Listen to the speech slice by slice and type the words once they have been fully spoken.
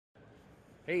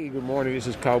Hey, good morning. This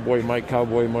is Cowboy Mike,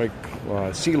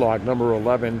 C-Log number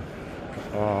 11.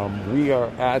 We are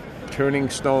at Turning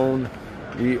Stone.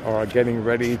 We are getting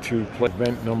ready to play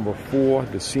event number 4,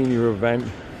 the senior event.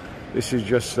 This is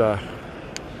just a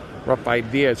rough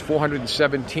idea. It's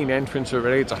 417 entrants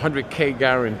already. It's a 100K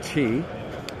guarantee.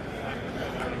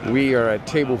 We are at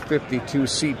table 52,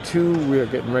 seat 2. We are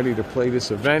getting ready to play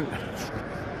this event.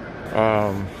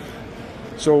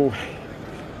 So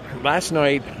last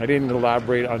night, I didn't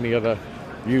elaborate on the other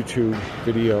YouTube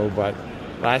video, but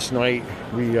last night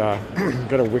we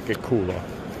got a wicked cooler.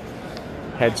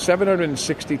 Had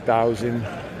 760,000,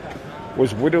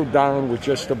 was whittled down with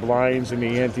just the blinds and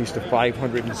the antes to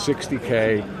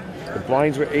 560K. The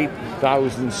blinds were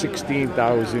 8,000,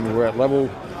 16,000. We're at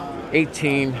level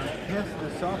 18.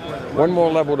 One more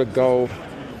level to go.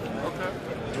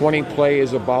 20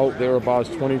 players thereabouts,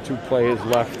 22 players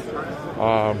left.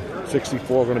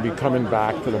 64 going to be coming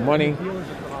back for the money.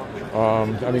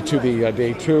 To the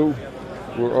day 2.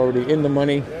 We're already in the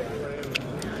money.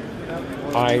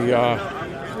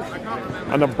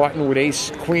 On the button with ace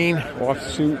queen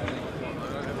offsuit.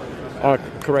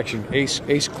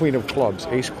 Ace queen of clubs.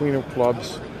 Ace queen of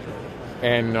clubs.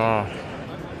 And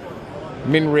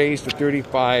min raised to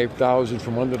 35,000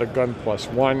 from under the gun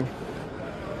 +1.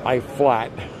 I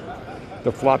flat.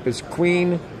 The flop is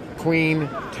queen,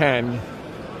 10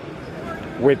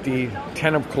 with the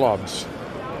 10 of clubs.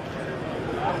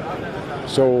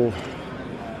 So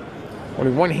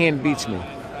only one hand beats me,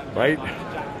 right?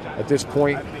 At this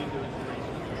point,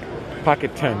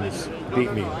 pocket 10s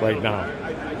beat me right now.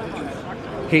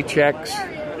 He checks.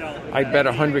 I bet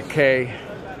 100K.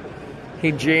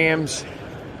 He jams.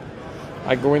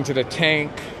 I go into the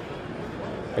tank.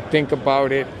 I think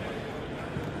about it.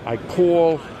 I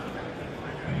call.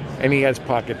 And he has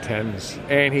pocket 10s.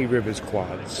 And he rivers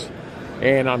quads.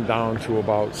 And I'm down to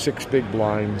about 6 big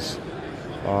blinds.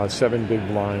 7 big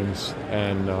blinds.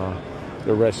 And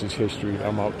the rest is history.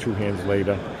 I'm out 2 hands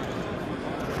later.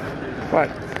 But,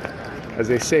 as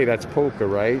they say, that's poker,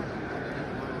 right?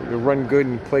 You run good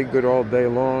and play good all day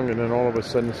long, and then all of a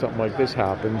sudden something like this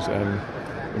happens, and,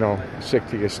 sick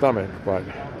to your stomach. But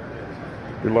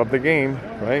we love the game,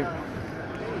 right?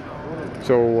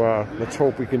 So let's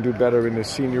hope we can do better in this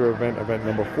senior event, event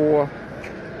number 4.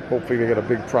 Hopefully they get a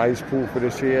big prize pool for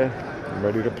this year. I'm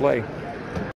ready to play.